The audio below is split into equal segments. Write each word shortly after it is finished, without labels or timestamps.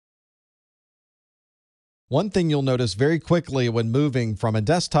One thing you'll notice very quickly when moving from a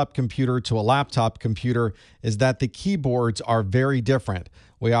desktop computer to a laptop computer is that the keyboards are very different.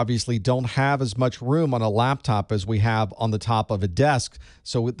 We obviously don't have as much room on a laptop as we have on the top of a desk,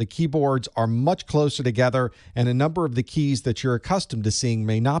 so the keyboards are much closer together, and a number of the keys that you're accustomed to seeing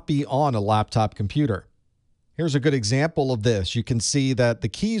may not be on a laptop computer. Here's a good example of this. You can see that the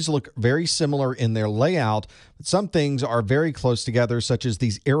keys look very similar in their layout, but some things are very close together, such as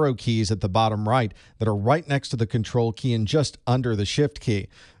these arrow keys at the bottom right that are right next to the control key and just under the shift key.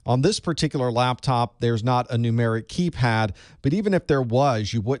 On this particular laptop, there's not a numeric keypad, but even if there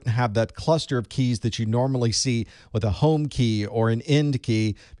was, you wouldn't have that cluster of keys that you normally see with a home key or an end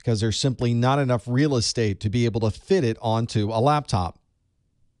key because there's simply not enough real estate to be able to fit it onto a laptop.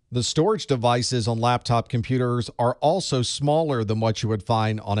 The storage devices on laptop computers are also smaller than what you would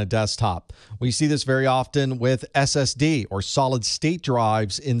find on a desktop. We see this very often with SSD or solid-state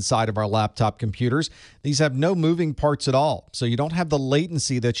drives inside of our laptop computers. These have no moving parts at all, so you don't have the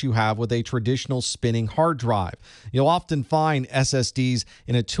latency that you have with a traditional spinning hard drive. You'll often find SSDs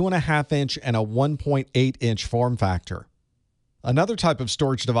in a 2.5-inch and a 1.8-inch form factor. Another type of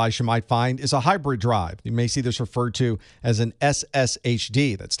storage device you might find is a hybrid drive. You may see this referred to as an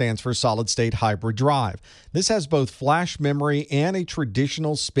SSHD, that stands for solid-state hybrid drive. This has both flash memory and a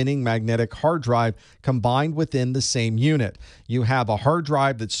traditional spinning magnetic hard drive combined within the same unit. You have a hard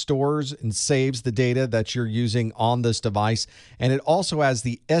drive that stores and saves the data that you're using on this device, and it also has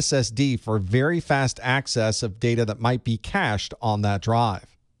the SSD for very fast access of data that might be cached on that drive.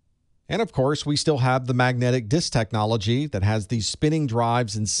 And of course, we still have the magnetic disk technology that has these spinning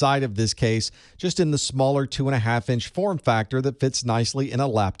drives inside of this case, just in the smaller 2.5-inch form factor that fits nicely in a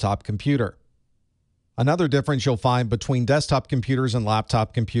laptop computer. Another difference you'll find between desktop computers and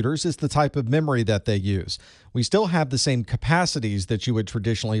laptop computers is the type of memory that they use. We still have the same capacities that you would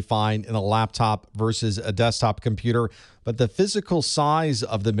traditionally find in a laptop versus a desktop computer, but the physical size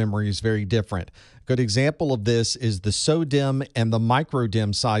of the memory is very different. A good example of this is the SO-DIMM and the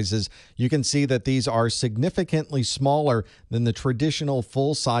Micro-DIMM sizes. You can see that these are significantly smaller than the traditional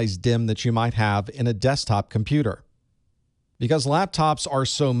full-size DIMM that you might have in a desktop computer. Because laptops are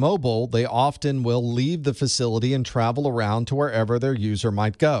so mobile, they often will leave the facility and travel around to wherever their user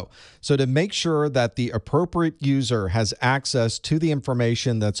might go. So to make sure that the appropriate user has access to the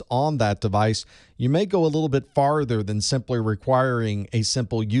information that's on that device, you may go a little bit farther than simply requiring a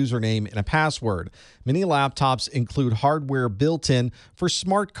simple username and a password. Many laptops include hardware built in for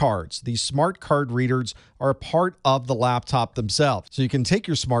smart cards. These smart card readers are a part of the laptop themselves. So you can take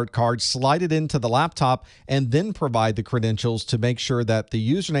your smart card, slide it into the laptop, and then provide the credentials to make sure that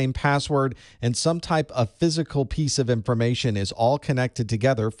the username, password, and some type of physical piece of information is all connected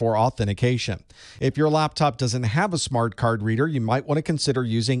together for authentication. If your laptop doesn't have a smart card reader, you might want to consider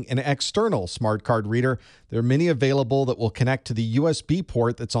using an external smart card reader. There are many available that will connect to the USB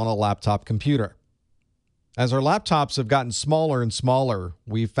port that's on a laptop computer. As our laptops have gotten smaller and smaller,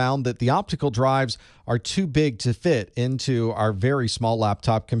 we've found that the optical drives are too big to fit into our very small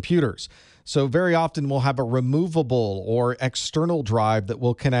laptop computers. So very often we'll have a removable or external drive that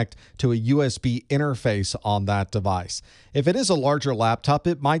will connect to a USB interface on that device. If it is a larger laptop,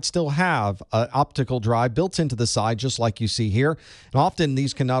 it might still have an optical drive built into the side, just like you see here. And often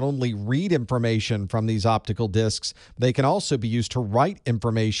these can not only read information from these optical discs, they can also be used to write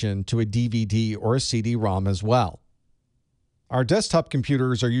information to a DVD or a CD-ROM as well. Our desktop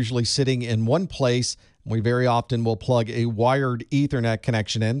computers are usually sitting in one place. We very often will plug a wired Ethernet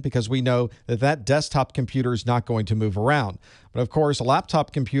connection in because we know that that desktop computer is not going to move around. But of course, a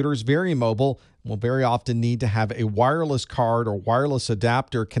laptop computer is very mobile and will very often need to have a wireless card or wireless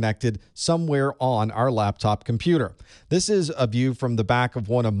adapter connected somewhere on our laptop computer. This is a view from the back of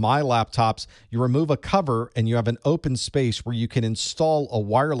one of my laptops. You remove a cover and you have an open space where you can install a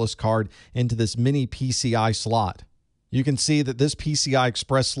wireless card into this mini PCI slot. You can see that this PCI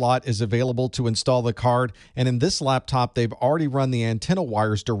Express slot is available to install the card, and in this laptop, they've already run the antenna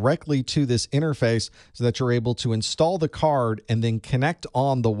wires directly to this interface so that you're able to install the card and then connect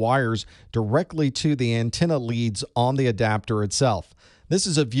on the wires directly to the antenna leads on the adapter itself. This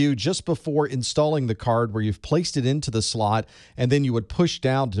is a view just before installing the card where you've placed it into the slot, and then you would push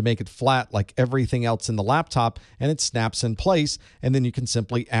down to make it flat like everything else in the laptop, and it snaps in place, and then you can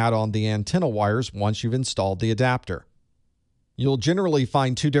simply add on the antenna wires once you've installed the adapter. You'll generally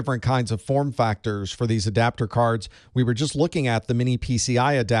find two different kinds of form factors for these adapter cards. We were just looking at the mini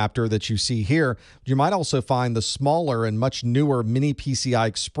PCI adapter that you see here. You might also find the smaller and much newer mini PCI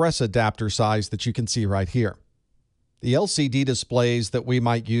Express adapter size that you can see right here. The LCD displays that we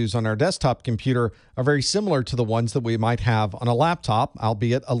might use on our desktop computer are very similar to the ones that we might have on a laptop,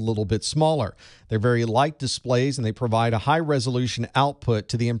 albeit a little bit smaller. They're very light displays and they provide a high resolution output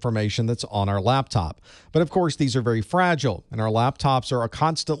to the information that's on our laptop. But of course, these are very fragile and our laptops are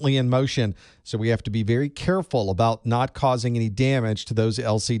constantly in motion, so we have to be very careful about not causing any damage to those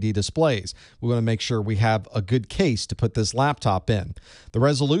LCD displays. We want to make sure we have a good case to put this laptop in. The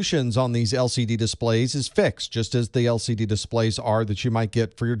resolutions on these LCD displays is fixed, just as the LCD displays are that you might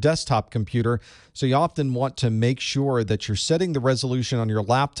get for your desktop computer. So you often want to make sure that you're setting the resolution on your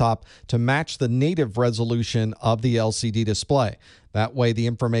laptop to match the native resolution of the LCD display. That way, the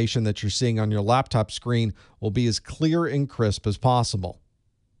information that you're seeing on your laptop screen will be as clear and crisp as possible.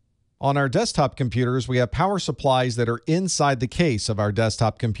 On our desktop computers, we have power supplies that are inside the case of our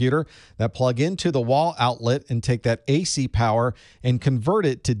desktop computer that plug into the wall outlet and take that AC power and convert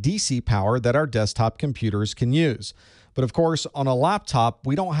it to DC power that our desktop computers can use. But of course, on a laptop,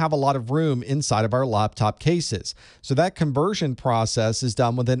 we don't have a lot of room inside of our laptop cases. So that conversion process is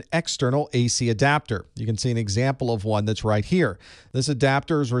done with an external AC adapter. You can see an example of one that's right here. This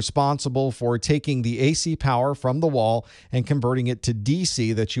adapter is responsible for taking the AC power from the wall and converting it to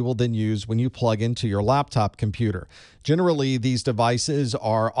DC that you will then use when you plug into your laptop computer. Generally, these devices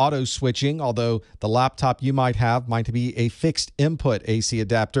are auto switching, although the laptop you might have might be a fixed input AC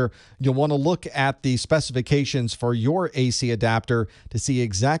adapter. You'll want to look at the specifications for your AC adapter to see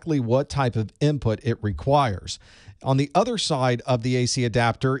exactly what type of input it requires. On the other side of the AC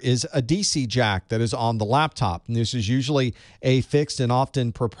adapter is a DC jack that is on the laptop. And this is usually a fixed and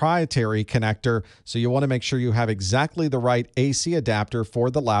often proprietary connector, so you want to make sure you have exactly the right AC adapter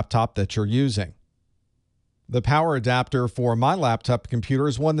for the laptop that you're using. The power adapter for my laptop computer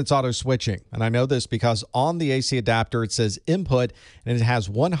is one that's auto switching. And I know this because on the AC adapter, it says input and it has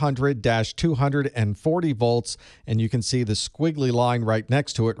 100-240 volts. And you can see the squiggly line right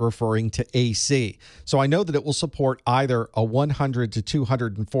next to it referring to AC. So I know that it will support either a 100 to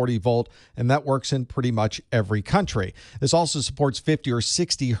 240 volt, and that works in pretty much every country. This also supports 50 or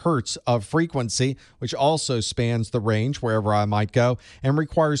 60 hertz of frequency, which also spans the range wherever I might go, and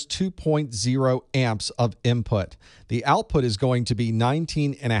requires 2.0 amps of input. The output is going to be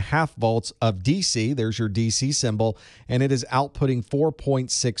 19.5 volts of DC. There's your DC symbol, and it is outputting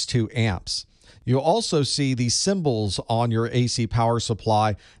 4.62 amps. You'll also see these symbols on your AC power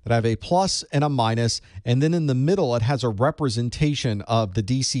supply that have a plus and a minus, and then in the middle it has a representation of the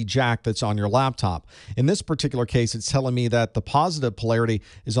DC jack that's on your laptop. In this particular case, it's telling me that the positive polarity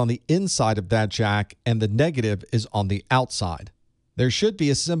is on the inside of that jack and the negative is on the outside. There should be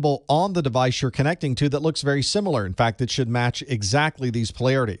a symbol on the device you're connecting to that looks very similar. In fact, it should match exactly these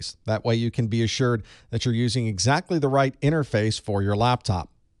polarities. That way you can be assured that you're using exactly the right interface for your laptop.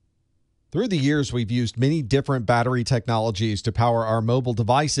 Through the years, we've used many different battery technologies to power our mobile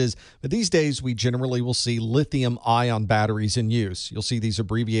devices, but these days we generally will see lithium-ion batteries in use. You'll see these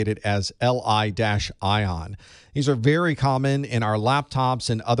abbreviated as Li-ion. These are very common in our laptops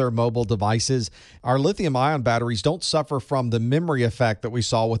and other mobile devices. Our lithium-ion batteries don't suffer from the memory effect that we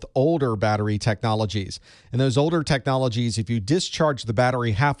saw with older battery technologies. In those older technologies, if you discharged the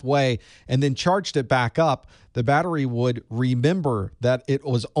battery halfway and then charged it back up, the battery would remember that it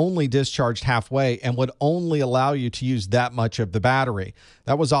was only discharged halfway and would only allow you to use that much of the battery.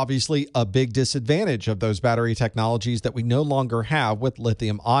 That was obviously a big disadvantage of those battery technologies that we no longer have with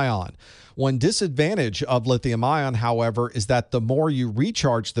lithium-ion. One disadvantage of lithium-ion, however, is that the more you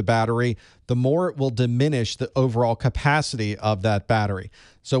recharge the battery, the more it will diminish the overall capacity of that battery.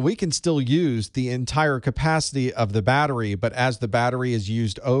 So we can still use the entire capacity of the battery, but as the battery is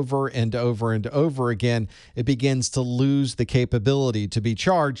used over and over and over again, it begins to lose the capability to be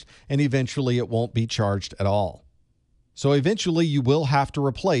charged, and eventually it won't be charged at all. So eventually you will have to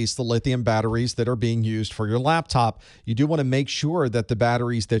replace the lithium batteries that are being used for your laptop. You do want to make sure that the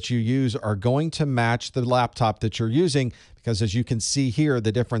batteries that you use are going to match the laptop that you're using, because as you can see here,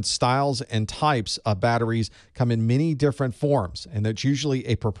 the different styles and types of batteries come in many different forms, and that's usually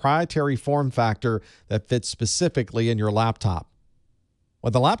a proprietary form factor that fits specifically in your laptop.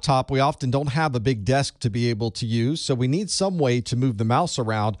 With a laptop, we often don't have a big desk to be able to use, so we need some way to move the mouse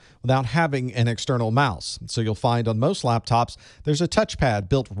around without having an external mouse. So you'll find on most laptops, there's a touchpad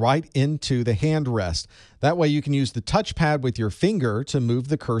built right into the hand rest. That way you can use the touchpad with your finger to move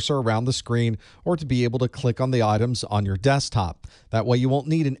the cursor around the screen or to be able to click on the items on your desktop. That way you won't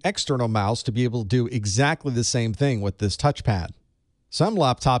need an external mouse to be able to do exactly the same thing with this touchpad. Some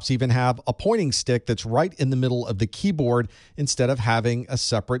laptops even have a pointing stick that's right in the middle of the keyboard instead of having a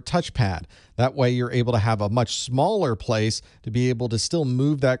separate touchpad. That way you're able to have a much smaller place to be able to still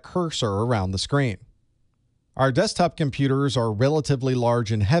move that cursor around the screen. Our desktop computers are relatively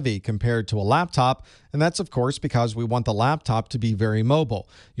large and heavy compared to a laptop, and that's of course because we want the laptop to be very mobile.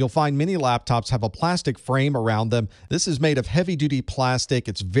 You'll find many laptops have a plastic frame around them. This is made of heavy-duty plastic.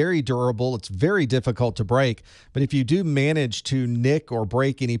 It's very durable. It's very difficult to break, but if you do manage to nick or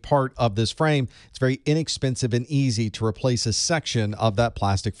break any part of this frame, it's very inexpensive and easy to replace a section of that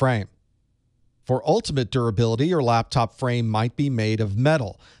plastic frame. For ultimate durability, your laptop frame might be made of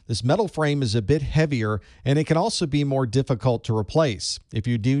metal. This metal frame is a bit heavier, and it can also be more difficult to replace. If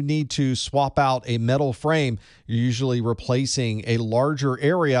you do need to swap out a metal frame, you're usually replacing a larger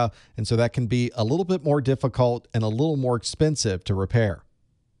area, and so that can be a little bit more difficult and a little more expensive to repair.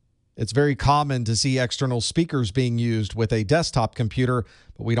 It's very common to see external speakers being used with a desktop computer,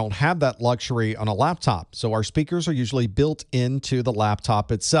 but we don't have that luxury on a laptop, so our speakers are usually built into the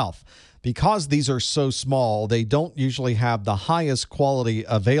laptop itself. Because these are so small, they don't usually have the highest quality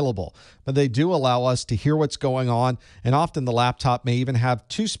available, but they do allow us to hear what's going on, and often the laptop may even have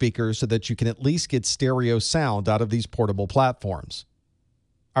two speakers so that you can at least get stereo sound out of these portable platforms.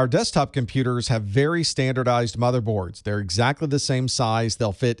 Our desktop computers have very standardized motherboards. They're exactly the same size.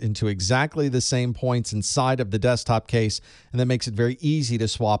 They'll fit into exactly the same points inside of the desktop case, and that makes it very easy to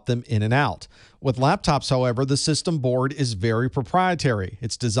swap them in and out. With laptops, however, the system board is very proprietary.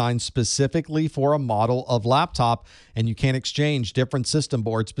 It's designed specifically for a model of laptop, and you can't exchange different system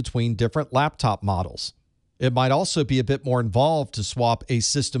boards between different laptop models. It might also be a bit more involved to swap a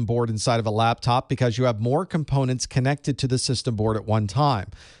system board inside of a laptop because you have more components connected to the system board at one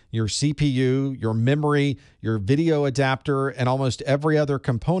time. Your CPU, your memory, your video adapter, and almost every other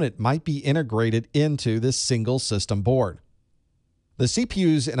component might be integrated into this single system board. The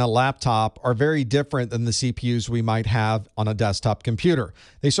CPUs in a laptop are very different than the CPUs we might have on a desktop computer.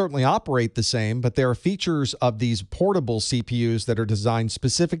 They certainly operate the same, but there are features of these portable CPUs that are designed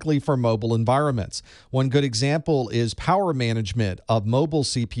specifically for mobile environments. One good example is power management of mobile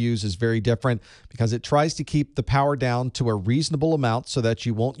CPUs is very different because it tries to keep the power down to a reasonable amount so that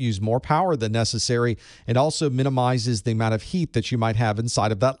you won't use more power than necessary. It also minimizes the amount of heat that you might have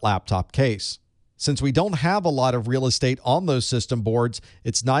inside of that laptop case. Since we don't have a lot of real estate on those system boards,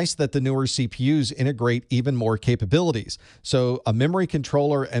 it's nice that the newer CPUs integrate even more capabilities. So a memory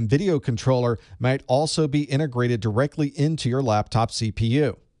controller and video controller might also be integrated directly into your laptop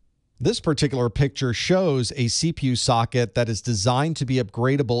CPU. This particular picture shows a CPU socket that is designed to be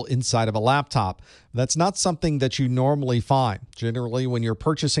upgradable inside of a laptop. That's not something that you normally find. Generally, when you're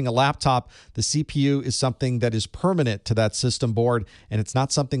purchasing a laptop, the CPU is something that is permanent to that system board, and it's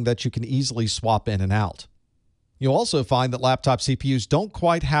not something that you can easily swap in and out. You'll also find that laptop CPUs don't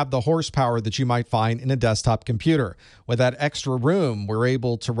quite have the horsepower that you might find in a desktop computer. With that extra room, we're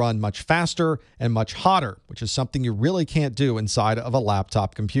able to run much faster and much hotter, which is something you really can't do inside of a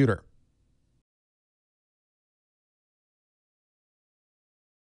laptop computer.